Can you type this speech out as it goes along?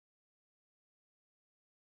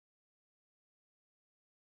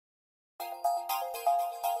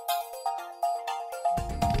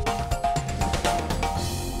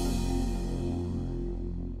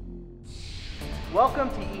Welcome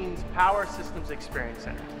to Eaton's Power Systems Experience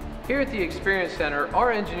Center. Here at the Experience Center,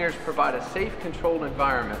 our engineers provide a safe, controlled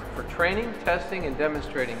environment for training, testing, and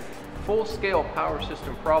demonstrating full-scale power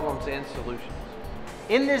system problems and solutions.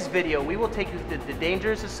 In this video, we will take you through the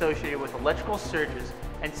dangers associated with electrical surges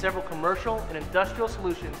and several commercial and industrial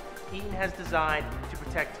solutions Eaton has designed to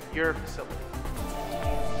protect your facility.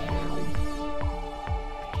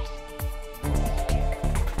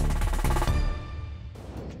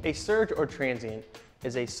 A surge or transient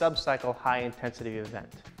is a subcycle high-intensity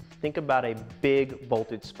event. Think about a big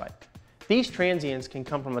voltage spike. These transients can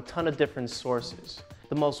come from a ton of different sources.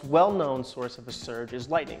 The most well-known source of a surge is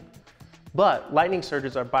lightning. But lightning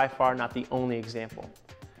surges are by far not the only example.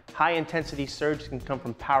 High-intensity surges can come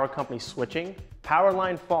from power company switching, power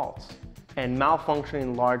line faults, and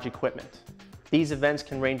malfunctioning large equipment. These events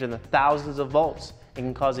can range in the thousands of volts and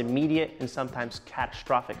can cause immediate and sometimes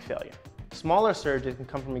catastrophic failure. Smaller surges can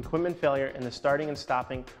come from equipment failure in the starting and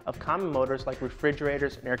stopping of common motors like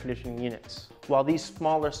refrigerators and air conditioning units. While these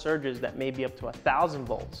smaller surges that may be up to 1,000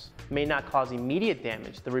 volts may not cause immediate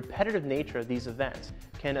damage, the repetitive nature of these events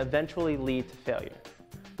can eventually lead to failure.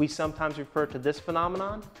 We sometimes refer to this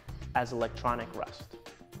phenomenon as electronic rust.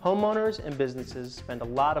 Homeowners and businesses spend a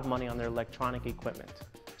lot of money on their electronic equipment.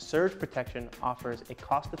 Surge protection offers a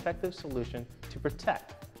cost-effective solution to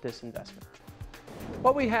protect this investment.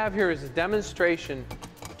 What we have here is a demonstration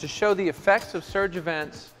to show the effects of surge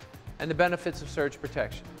events and the benefits of surge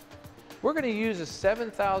protection. We're going to use a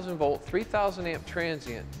 7,000 volt, 3,000 amp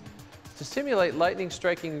transient to simulate lightning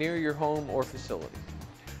striking near your home or facility.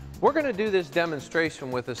 We're going to do this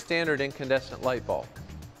demonstration with a standard incandescent light bulb.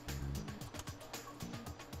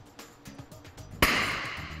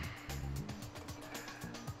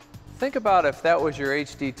 Think about if that was your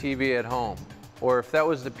HD TV at home, or if that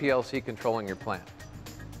was the PLC controlling your plant.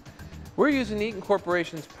 We're using Eaton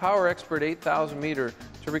Corporation's Power Expert 8000 meter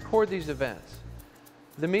to record these events.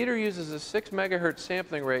 The meter uses a 6 megahertz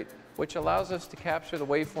sampling rate, which allows us to capture the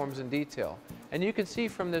waveforms in detail. And you can see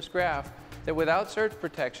from this graph that without surge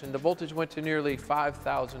protection, the voltage went to nearly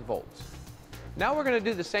 5,000 volts. Now we're going to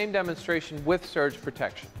do the same demonstration with surge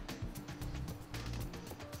protection.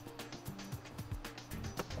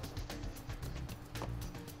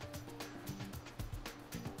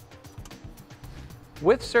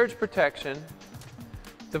 With surge protection,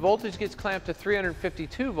 the voltage gets clamped to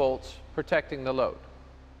 352 volts, protecting the load.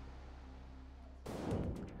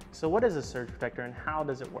 So what is a surge protector and how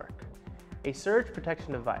does it work? A surge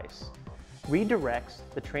protection device redirects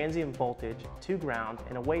the transient voltage to ground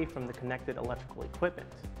and away from the connected electrical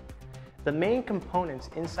equipment. The main components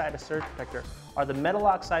inside a surge protector are the metal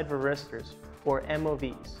oxide varistors, or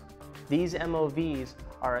MOVs. These MOVs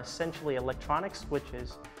are essentially electronic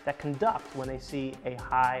switches that conduct when they see a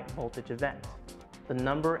high voltage event. The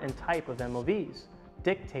number and type of MOVs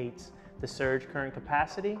dictates the surge current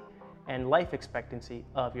capacity and life expectancy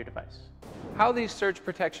of your device. How these surge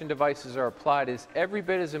protection devices are applied is every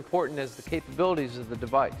bit as important as the capabilities of the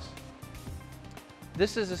device.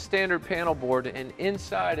 This is a standard panel board, and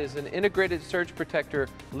inside is an integrated surge protector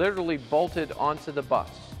literally bolted onto the bus.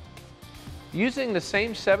 Using the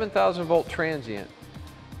same 7,000 volt transient,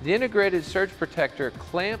 the integrated surge protector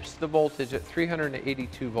clamps the voltage at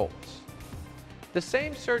 382 volts. The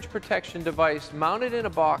same surge protection device mounted in a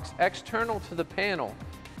box external to the panel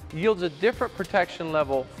yields a different protection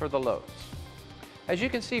level for the loads. As you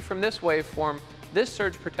can see from this waveform, this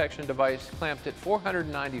surge protection device clamped at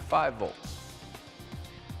 495 volts.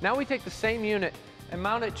 Now we take the same unit and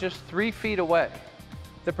mount it just 3 feet away.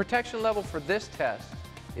 The protection level for this test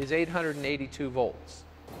is 882 volts.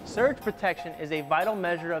 Surge protection is a vital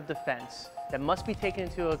measure of defense that must be taken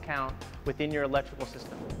into account within your electrical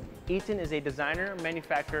system. Eaton is a designer,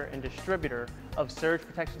 manufacturer, and distributor of surge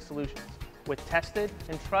protection solutions with tested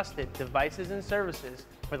and trusted devices and services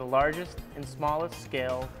for the largest and smallest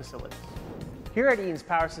scale facilities. Here at Eaton's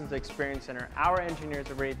Power Systems Experience Center, our engineers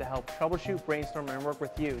are ready to help troubleshoot, brainstorm, and work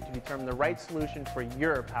with you to determine the right solution for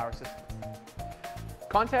your power system.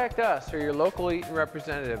 Contact us or your local Eaton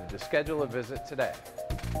representative to schedule a visit today.